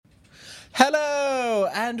Hello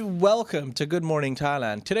and welcome to Good Morning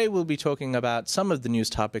Thailand. Today we'll be talking about some of the news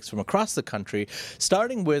topics from across the country,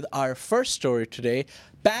 starting with our first story today.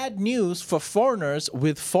 Bad news for foreigners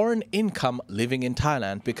with foreign income living in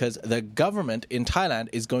Thailand because the government in Thailand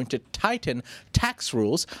is going to tighten tax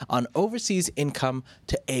rules on overseas income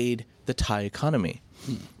to aid the Thai economy.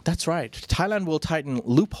 That's right. Thailand will tighten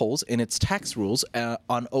loopholes in its tax rules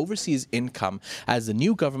on overseas income as the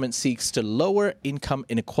new government seeks to lower income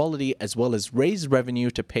inequality as well as raise revenue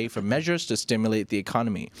to pay for measures to stimulate the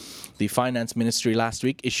economy. The finance ministry last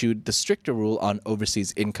week issued the stricter rule on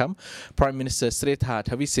overseas income. Prime Minister Srettha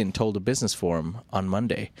Thavisin told a business forum on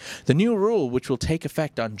Monday. The new rule, which will take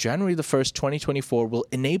effect on January the 1st, 2024, will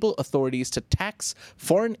enable authorities to tax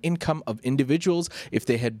foreign income of individuals if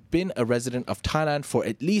they had been a resident of Thailand for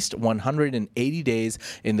at least 180 days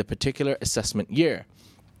in the particular assessment year.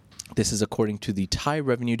 This is according to the Thai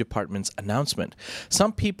Revenue Department's announcement.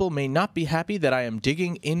 Some people may not be happy that I am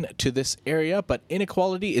digging into this area, but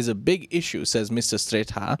inequality is a big issue, says Mr.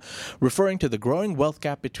 Srettha, referring to the growing wealth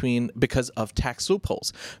gap because of tax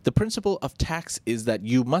loopholes. The principle of tax is that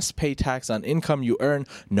you must pay tax on income you earn,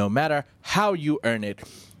 no matter how you earn it.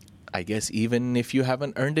 I guess even if you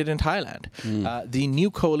haven't earned it in Thailand. The new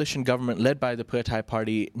coalition government led by the Pheu Thai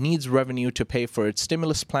party needs revenue to pay for its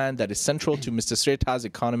stimulus plan that is central to Mr. Srettha's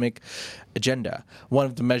economic agenda. One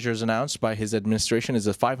of the measures announced by his administration is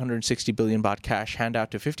a 560 billion baht cash handout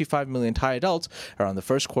to 55 million Thai adults around the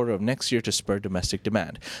first quarter of next year to spur domestic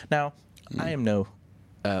demand. Now, I am no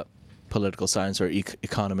political science or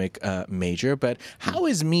economic major, but how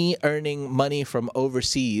is me earning money from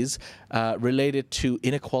overseas related to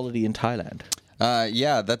inequality in Thailand?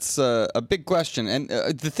 Yeah, that's a big question. And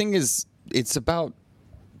the thing is, it's about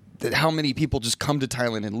how many people just come to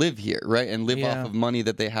Thailand and live here, right? And live off of money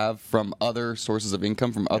that they have from other sources of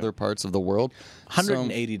income from other parts of the world.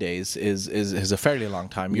 180 days is a fairly long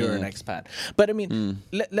time. You're an expat. But I mean,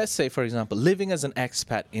 let's say, for example, living as an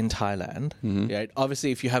expat in Thailand, right?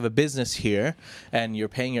 Obviously, if you have a business here and you're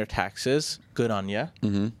paying your taxes, good on you.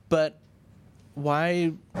 But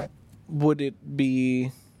why would it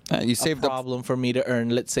be you saved a problem for me to earn,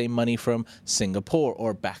 let's say, money from Singapore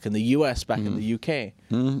or back in the US, back in the UK?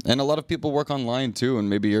 And a lot of people work online too, and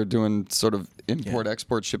maybe you're doing sort of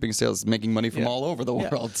import-export shipping sales, making money from all over the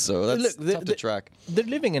world. So that's tough to track. They're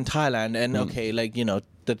living in Thailand, and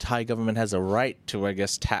the Thai government has a right to, I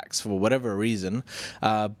guess, tax for whatever reason.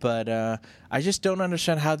 But I just don't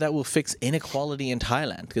understand how that will fix inequality in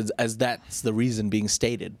Thailand, because as that's the reason being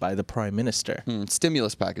stated by the prime minister.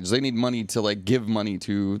 Stimulus package. They need money to give money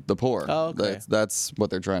to the poor. Oh, okay. That's what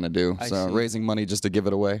they're trying to do. I see. Raising money just to give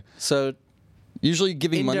it away. So usually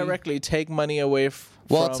giving indirectly take money away from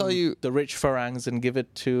I'll tell you, the rich Farangs and give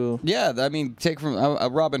it to... Yeah, I mean, take from a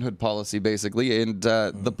Robin Hood policy, basically. And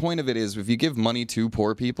the point of it is, if you give money to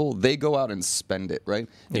poor people, they go out and spend it, right?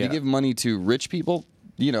 If you give money to rich people,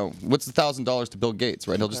 what's $1,000 to Bill Gates,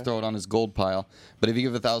 right? He'll just throw it on his gold pile. But if you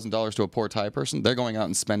give $1,000 to a poor Thai person, they're going out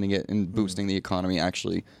and spending it and boosting the economy,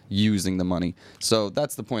 actually using the money. So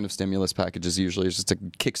that's the point of stimulus packages usually, is just to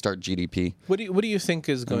kickstart GDP. What do you think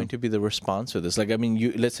is going to be the response for this?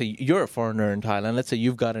 Let's say you're a foreigner in Thailand. Let's say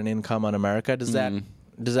you've got an income on America. Does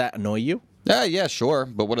that annoy you? Yeah, sure.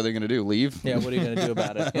 But what are they going to do? Leave? Yeah, what are you going to do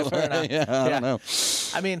about it? Yeah, fair enough. I don't know.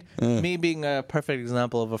 I mean, me being a perfect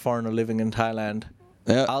example of a foreigner living in Thailand,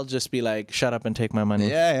 I'll just be like, shut up and take my money.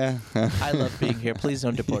 Yeah. I love being here. Please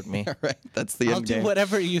don't deport me. Right. That's the end game. I'll do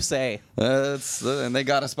whatever you say. And they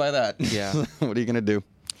got us by that. Yeah. What are you going to do?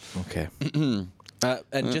 Okay.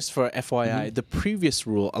 And just for FYI, the previous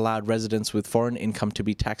rule allowed residents with foreign income to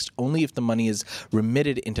be taxed only if the money is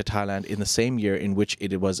remitted into Thailand in the same year in which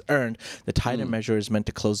it was earned. The tighter measure is meant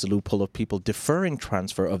to close the loophole of people deferring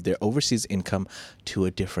transfer of their overseas income to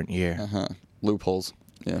a different year. Loopholes.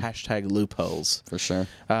 Yeah. Hashtag loopholes. For sure.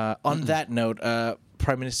 On that note,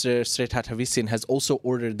 Prime Minister Srettha Thavisin has also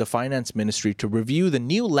ordered the Finance Ministry to review the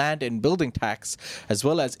new land and building tax as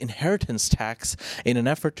well as inheritance tax in an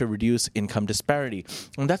effort to reduce income disparity.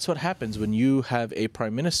 And that's what happens when you have a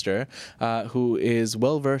Prime Minister who is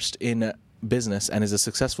well-versed in business and is a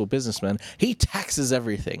successful businessman. He taxes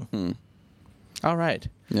everything. All right.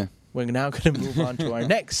 Yeah. We're now going to move on to our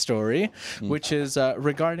next story, which is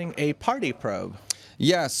regarding a party probe.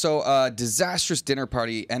 Yeah, so a disastrous dinner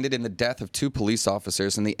party ended in the death of 2 police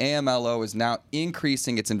officers, and the AMLO is now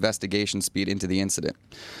increasing its investigation speed into the incident.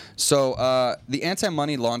 So the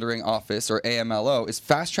Anti-Money Laundering Office, or AMLO, is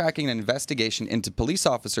fast-tracking an investigation into police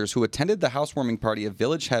officers who attended the housewarming party of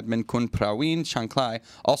village headman Kun Praween Chanklai,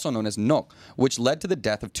 also known as Nok, which led to the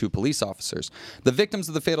death of 2 police officers. The victims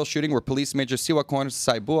of the fatal shooting were Police Major Siwakon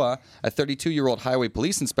Saibua, a 32-year-old highway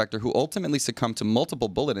police inspector who ultimately succumbed to multiple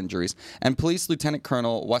bullet injuries, and Police Lieutenant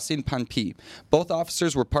Colonel Wasin Panpi. Both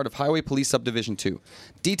officers were part of Highway Police Subdivision 2.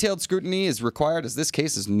 Detailed scrutiny is required as this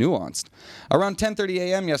case is nuanced. Around 10:30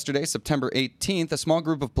 a.m. yesterday, September 18th, a small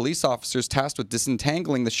group of police officers tasked with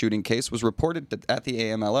disentangling the shooting case was reported at the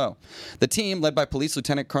AMLO. The team, led by Police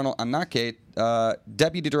Lieutenant Colonel Anake,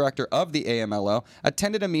 Deputy Director of the AMLO,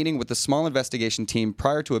 attended a meeting with the small investigation team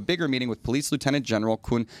prior to a bigger meeting with Police Lieutenant General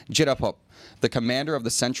Kun Jirapop, the commander of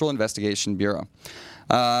the Central Investigation Bureau.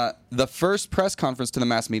 The first press conference to the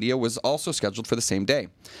mass media was also scheduled for the same day.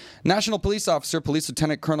 National Police Officer Police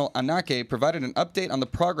Lieutenant Colonel Anake provided an update on the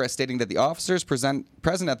progress, stating that the officers present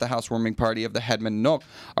at the housewarming party of the headman Nok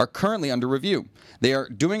are currently under review. They are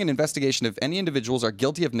doing an investigation if any individuals are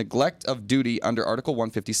guilty of neglect of duty under Article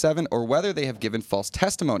 157 or whether they have given false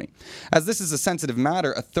testimony. As this is a sensitive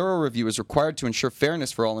matter, a thorough review is required to ensure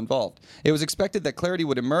fairness for all involved. It was expected that clarity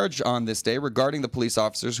would emerge on this day regarding the police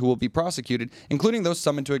officers who will be prosecuted, including those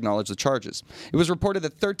summoned to acknowledge the charges. It was reported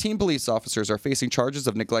that 13 police officers are facing charges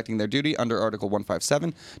of neglecting their duty under Article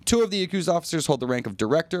 157. 2 of the accused officers hold the rank of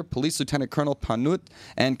Director, Police Lieutenant Colonel Panut,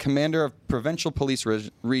 and Commander of Provincial Police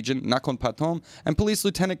Region Nakhon Pathom, and Police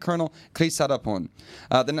Lieutenant Colonel Krisadapon.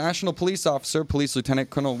 The National Police Officer, Police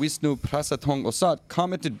Lieutenant Colonel Wisnu Prasatong Osat,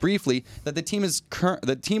 commented briefly that the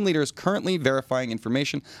team leader is currently verifying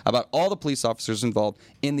information about all the police officers involved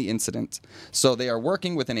in the incident. So they are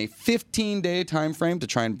working within a 15-day time frame to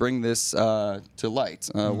try and bring this to light.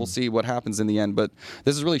 We'll see what happens in the end, but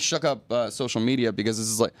this has really shook up social media because this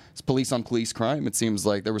is like it's police on police crime. It seems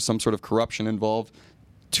like there was some sort of corruption involved.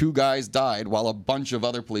 2 guys died while a bunch of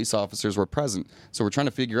other police officers were present. So we're trying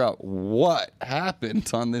to figure out what happened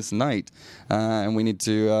on this night, and we need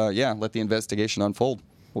to let the investigation unfold.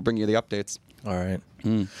 We'll bring you the updates. All right.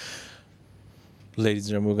 Ladies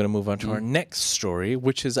and gentlemen, we're going to move on to our next story,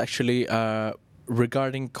 which is actually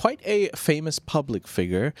regarding quite a famous public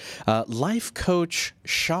figure, life coach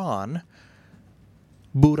Sean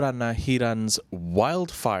Buranahiran's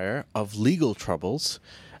wildfire of legal troubles.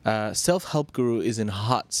 Self-help guru is in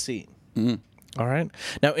hot seat. All right.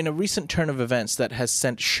 Now, in a recent turn of events that has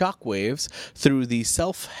sent shockwaves through the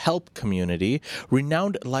self-help community,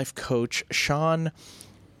 renowned life coach Sean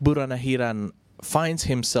Buranahiran finds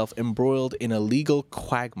himself embroiled in a legal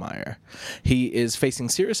quagmire. He is facing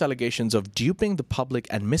serious allegations of duping the public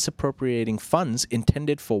and misappropriating funds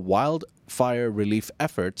intended for wildfire relief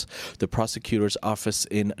efforts. The prosecutor's office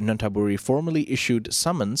in Nonthaburi formally issued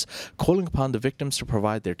summons calling upon the victims to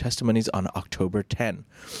provide their testimonies on October 10.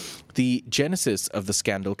 The genesis of the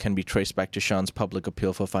scandal can be traced back to Sean's public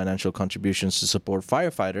appeal for financial contributions to support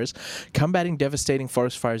firefighters combating devastating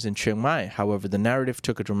forest fires in Chiang Mai. However, the narrative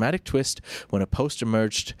took a dramatic twist when a post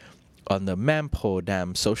emerged on the Mampo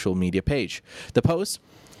Dam social media page. The post,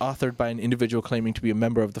 authored by an individual claiming to be a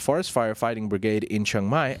member of the Forest Firefighting Brigade in Chiang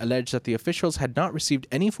Mai, alleged that the officials had not received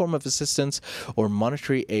any form of assistance or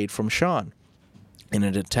monetary aid from Sean. In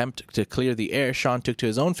an attempt to clear the air, Sean took to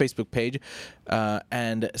his own Facebook page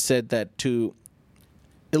and said that to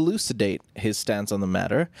elucidate his stance on the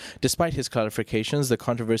matter. Despite his clarifications, the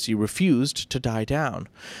controversy refused to die down.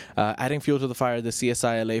 Adding fuel to the fire, the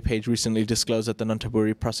CSI LA page recently disclosed that the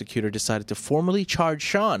Nonthaburi prosecutor decided to formally charge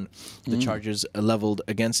Sean. The charges leveled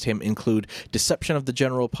against him include deception of the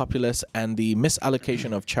general populace and the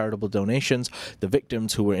misallocation of charitable donations. The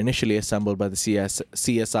victims, who were initially assembled by the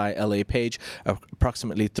CSI LA page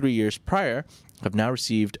approximately 3 years prior, have now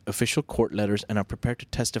received official court letters and are prepared to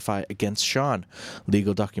testify against Sean.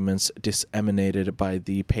 Legal documents disseminated by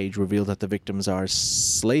the page reveal that the victims are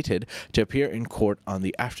slated to appear in court on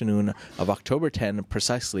the afternoon of October 10,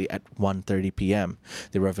 precisely at 1:30 p.m.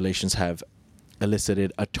 The revelations have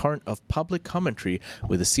elicited a torrent of public commentary,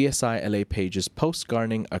 with the CSI LA page's post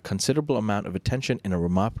garnering a considerable amount of attention in a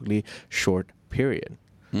remarkably short period.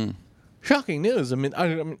 Shocking news. I mean,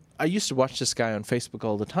 I used to watch this guy on Facebook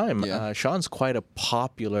all the time. Yeah. Sean's quite a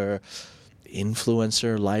popular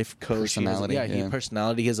influencer, life coach. Personality.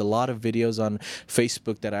 Personality. He has a lot of videos on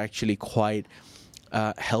Facebook that are actually quite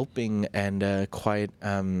helping and quite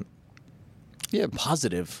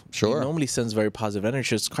positive. Sure. He normally sends very positive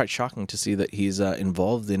energy. It's quite shocking to see that he's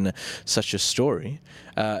involved in such a story,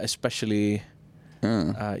 especially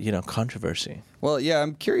controversy. Well, yeah,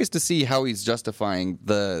 I'm curious to see how he's justifying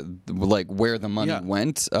where the money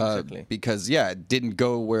went, exactly. because it didn't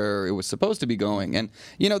go where it was supposed to be going, and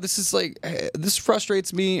this is this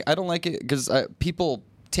frustrates me. I don't like it because people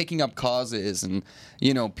taking up causes and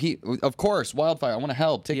of course, wildfire. I want to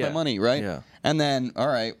help. Take my money, right? Yeah. And then, all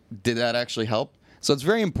right, did that actually help? So it's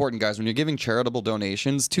very important, guys, when you're giving charitable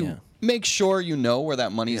donations to make sure you know where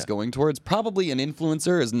that money is going towards. Probably an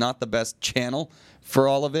influencer is not the best channel for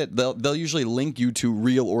all of it. They'll usually link you to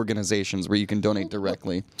real organizations where you can donate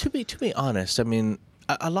directly. To be honest, I mean,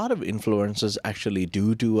 a lot of influencers actually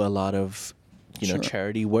do a lot of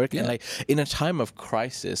charity work, and in a time of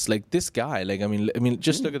crisis, this guy, I mean,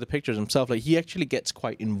 just look at the pictures himself. He actually gets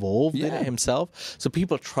quite involved in it himself. So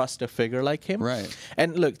people trust a figure like him, right?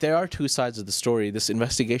 And look, there are two sides of the story. This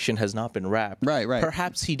investigation has not been wrapped, right?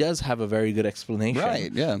 Perhaps he does have a very good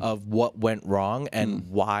explanation, of what went wrong and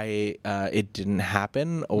why it didn't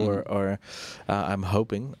happen, or I'm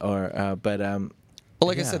hoping, Well,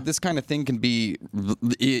 like I said, this kind of thing can be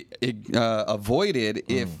avoided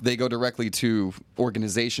if they go directly to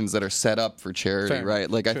organizations that are set up for charity,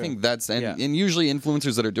 right? I think that's and usually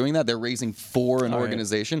influencers that are doing that, they're raising for an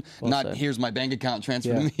organization, not here's my bank account,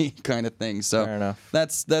 transfer to me kind of thing. So fair enough.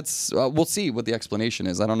 That's we'll see what the explanation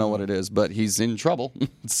is. I don't know what it is, but he's in trouble.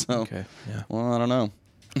 So well, I don't know.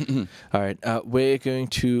 All right, we're going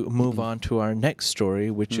to move on to our next story,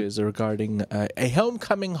 which is regarding a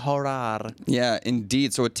homecoming horror. Yeah,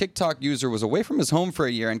 indeed. So a TikTok user was away from his home for a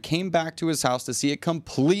year and came back to his house to see it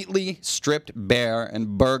completely stripped bare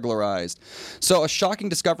and burglarized. So a shocking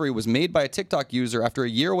discovery was made by a TikTok user after a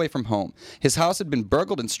year away from home. His house had been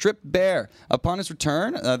burgled and stripped bare. Upon his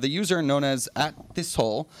return, the user, known as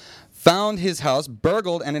 @thishole, found his house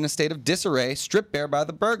burgled and in a state of disarray, stripped bare by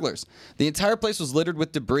the burglars. The entire place was littered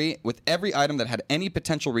with debris, with every item that had any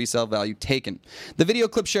potential resale value taken. The video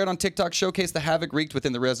clip shared on TikTok showcased the havoc wreaked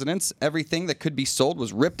within the residence. Everything that could be sold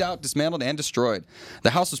was ripped out, dismantled, and destroyed.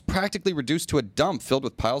 The house was practically reduced to a dump filled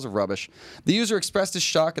with piles of rubbish. The user expressed his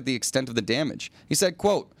shock at the extent of the damage. He said,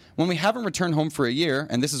 quote, "When we haven't returned home for a year,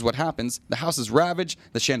 and this is what happens, the house is ravaged,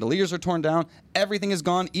 the chandeliers are torn down, everything is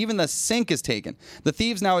gone, even the sink is taken. The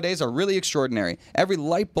thieves nowadays are really extraordinary. Every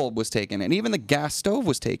light bulb was taken, and even the gas stove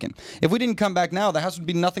was taken. If we didn't come back now, the house would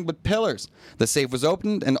be nothing but pillars. The safe was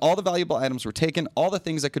opened, and all the valuable items were taken. All the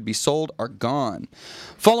things that could be sold are gone."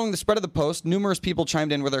 Following the spread of the post, numerous people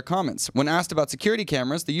chimed in with their comments. When asked about security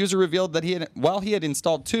cameras, the user revealed that while he had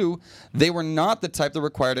installed 2, they were not the type that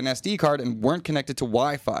required an SD card and weren't connected to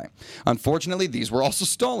Wi-Fi. Unfortunately, these were also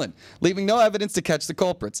stolen, leaving no evidence to catch the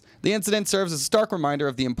culprits. The incident serves as a stark reminder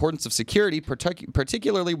of the importance of security,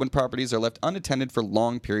 particularly when properties are left unattended for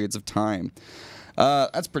long periods of time.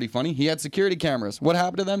 That's pretty funny. He had security cameras. What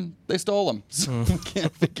happened to them? They stole them. So we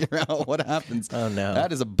can't figure out what happens. Oh, no.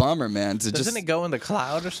 That is a bummer, man. Doesn't it go in the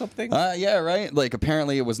cloud or something? Yeah, right?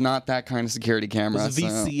 Apparently it was not that kind of security camera. It was a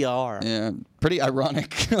VCR. Yeah, pretty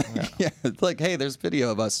ironic. Yeah, it's hey, there's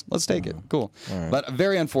video of us. Let's take it. Cool. Right. But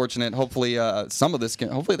very unfortunate. Hopefully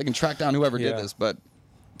hopefully they can track down whoever did this, but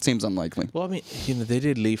seems unlikely. Well, I mean, they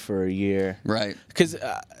did leave for a year. Right. Because,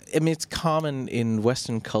 it's common in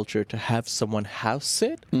Western culture to have someone house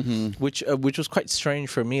sit, which was quite strange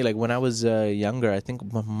for me. When I was younger, I think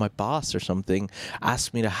my boss or something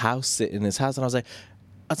asked me to house sit in his house, and I was like,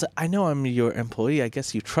 I know I'm your employee. I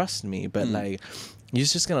guess you trust me, but, you're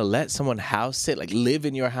just going to let someone house sit, live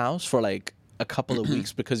in your house for, a couple of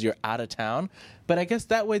weeks because you're out of town. But I guess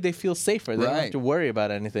that way they feel safer. They don't have to worry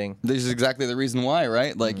about anything. This is exactly the reason why,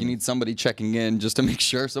 right? You need somebody checking in just to make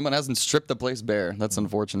sure someone hasn't stripped the place bare. That's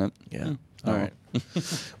unfortunate. Yeah. All right.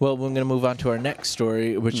 Well, we're going to move on to our next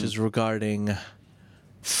story, which is regarding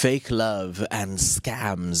fake love and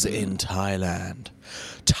scams in Thailand.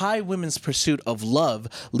 Thai women's pursuit of love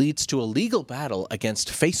leads to a legal battle against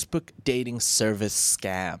Facebook dating service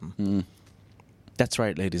scam. That's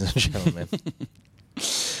right, ladies and gentlemen.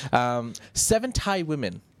 7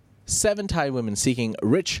 Thai women seeking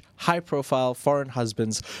rich, high-profile foreign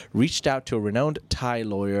husbands reached out to a renowned Thai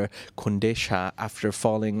lawyer, Kundesha, after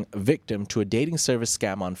falling victim to a dating service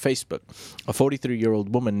scam on Facebook. A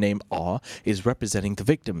 43-year-old woman named Aw is representing the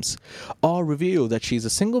victims. Aw revealed that she's a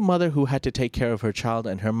single mother who had to take care of her child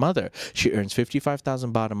and her mother. She earns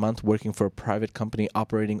 55,000 baht a month working for a private company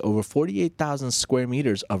operating over 48,000 square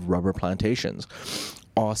meters of rubber plantations.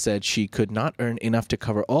 Aw said she could not earn enough to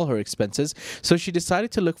cover all her expenses, so she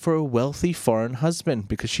decided to look for a wealthy foreign husband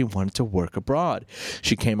because she wanted to work abroad.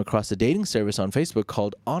 She came across a dating service on Facebook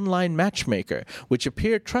called Online Matchmaker, which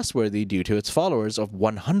appeared trustworthy due to its followers of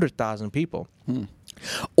 100,000 people.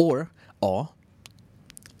 Or Aw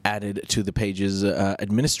added to the page's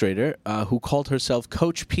administrator, who called herself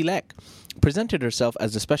Coach Pilek, presented herself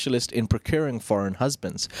as a specialist in procuring foreign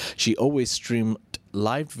husbands. She always streamed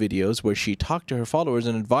live videos where she talked to her followers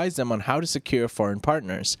and advised them on how to secure foreign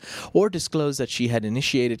partners, or disclosed that she had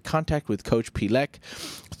initiated contact with Coach Pilek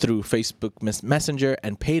through Facebook Messenger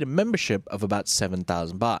and paid a membership of about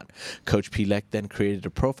 7,000 baht. Coach Pilek then created a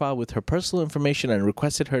profile with her personal information and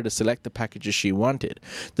requested her to select the packages she wanted.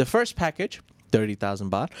 The first package, 30,000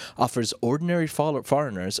 baht, offers ordinary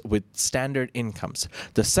foreigners with standard incomes.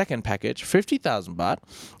 The second package, 50,000 baht,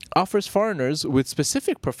 offers foreigners with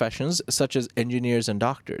specific professions such as engineers and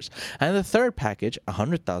doctors. And the third package,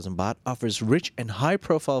 100,000 baht, offers rich and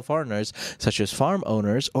high-profile foreigners such as farm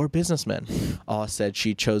owners or businessmen. Aw said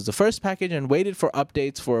she chose the first package and waited for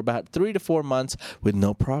updates for about 3 to 4 months with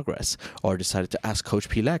no progress, or decided to ask Coach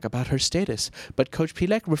Pilek about her status. But Coach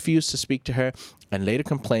Pilek refused to speak to her and later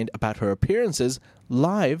complained about her appearances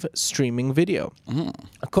live streaming video.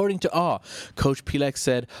 According to Aw, Coach Pilek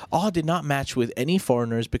said Aw did not match with any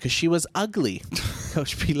foreigners because she was ugly.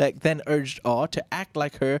 Coach Pilek then urged Aw to act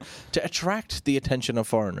like her to attract the attention of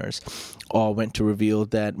foreigners. Aw went to reveal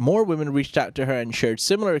that more women reached out to her and shared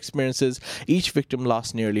similar experiences. Each victim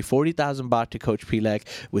lost nearly 40,000 baht to Coach Pilek,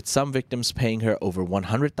 with some victims paying her over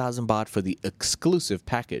 100,000 baht for the exclusive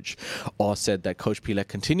package. Aw said that Coach Pilek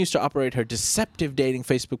continues to operate her deceptive dating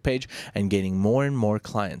Facebook page and gaining more and more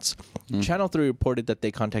clients. Channel 3 reported that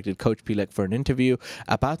they contacted Coach Pilek for an interview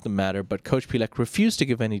about the matter, but Coach Pilek refused to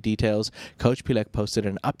give any details. Coach Pilek posted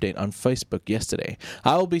an update on Facebook yesterday.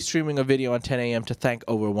 I will be streaming a video on 10 a.m. to thank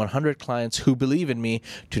over 100 clients who believe in me.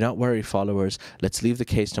 Do not worry, followers. Let's leave the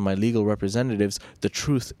case to my legal representatives. The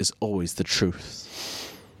truth is always the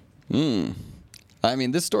truth. I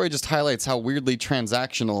mean, this story just highlights how weirdly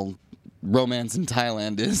transactional romance in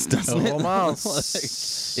Thailand is, doesn't it? Romance.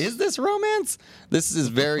 Like, is this romance? This is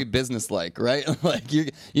very businesslike, right? Like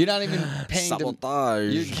you're not even paying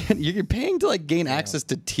Sabotage. you're paying to like gain access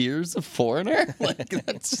to tiers of foreigner. Like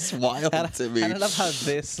that's just wild to me. And I love how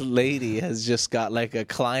this lady has just got like a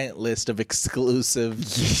client list of exclusive,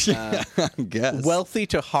 I guess. wealthy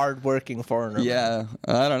to hardworking foreigners. Yeah,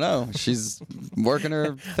 I don't know. She's working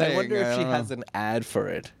her thing. I wonder if she don't know. has an ad for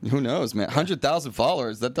it. Who knows, man? 100,000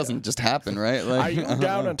 followers. That doesn't just happen, right? Like, Are you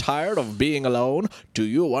down and tired of being alone? Do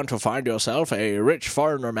you want to find yourself a rich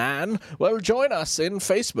foreigner man? Well, join us in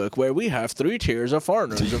Facebook, where we have 3 tiers of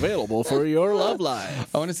foreigners available for your love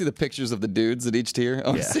life. I want to see the pictures of the dudes at each tier. I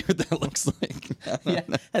want to see what that looks like. Yeah.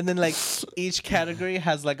 And then like each category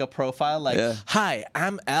has like a profile like, Yeah. Hi,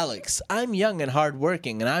 I'm Alex. I'm young and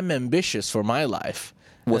hardworking and I'm ambitious for my life.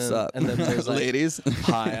 What's up? And then there's like, ladies?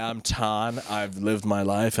 Hi, I'm Tan. I've lived my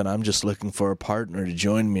life and I'm just looking for a partner to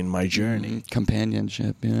join me in my journey.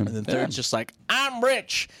 Companionship, yeah. And then third's just like, I'm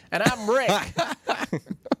rich and I'm Rick.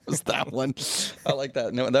 Was that one? I like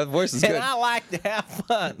that. No, that voice is and good. I like to have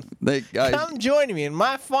fun. Come Come join me in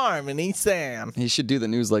my farm in East Sam. He should do the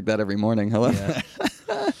news like that every morning. Hello. Yeah.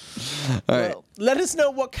 All right. Well, let us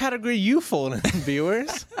know what category you fall in,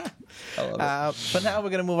 viewers. I love it. But now we're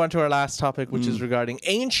going to move on to our last topic, which is regarding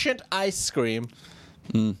ancient ice cream.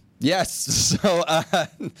 Yes. So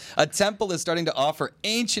a temple is starting to offer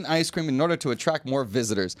ancient ice cream in order to attract more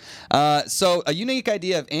visitors. So a unique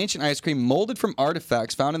idea of ancient ice cream molded from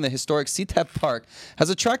artifacts found in the historic Sitep Park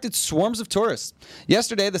has attracted swarms of tourists.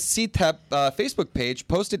 Yesterday, the Sitep Facebook page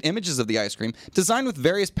posted images of the ice cream designed with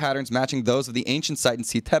various patterns matching those of the ancient site in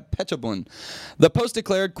Sitep, Phetchabun. The post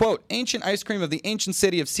declared, quote, ancient ice cream of the ancient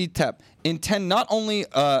city of Sitep. In trend not only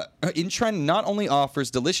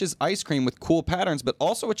offers delicious ice cream with cool patterns, but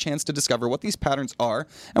also a chance to discover what these patterns are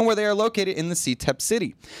and where they are located in the Sitep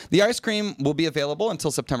city. The ice cream will be available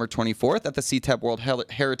until September 24th at the Sitep World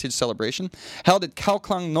Heritage Celebration, held at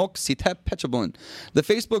Khao Nok, Sitep, Phetchabun. The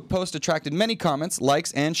Facebook post attracted many comments,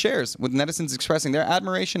 likes, and shares, with netizens expressing their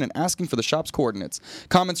admiration and asking for the shop's coordinates.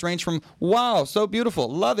 Comments range from, wow, so beautiful,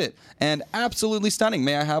 love it, and absolutely stunning,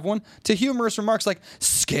 may I have one, to humorous remarks like,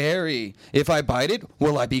 scary. If I bite it,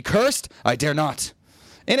 will I be cursed? I dare not.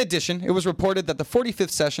 In addition, it was reported that the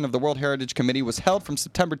 45th session of the World Heritage Committee was held from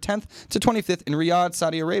September 10th to 25th in Riyadh,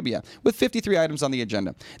 Saudi Arabia, with 53 items on the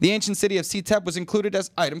agenda. The ancient city of Sitep was included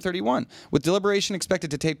as item 31, with deliberation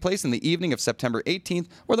expected to take place in the evening of September 18th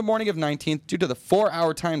or the morning of 19th due to the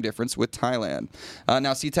 4-hour time difference with Thailand.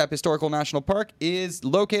 Now, Sitep Historical National Park is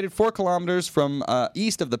located 4 kilometers from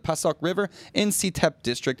east of the Pasok River in Sitep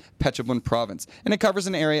District, Phetchabun Province, and it covers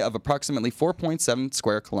an area of approximately 4.7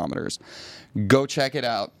 square kilometers. Go check it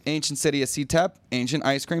out. Ancient city of Sitep, ancient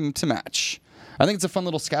ice cream to match. I think it's a fun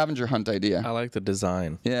little scavenger hunt idea. I like the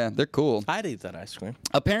design. Yeah, they're cool. I'd eat that ice cream.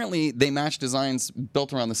 Apparently, they match designs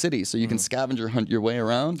built around the city, so you can scavenger hunt your way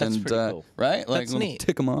around. That's and pretty cool. Right? Like, That's neat.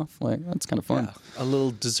 Tick them off. Like, that's kind of fun. Yeah. A little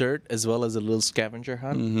dessert as well as a little scavenger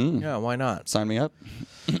hunt. Yeah, why not? Sign me up.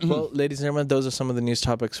 Well, ladies and gentlemen, those are some of the news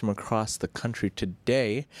topics from across the country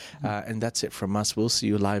today. And that's it from us. We'll see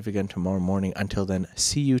you live again tomorrow morning. Until then,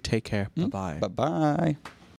 see you. Take care. Bye-bye. Bye-bye.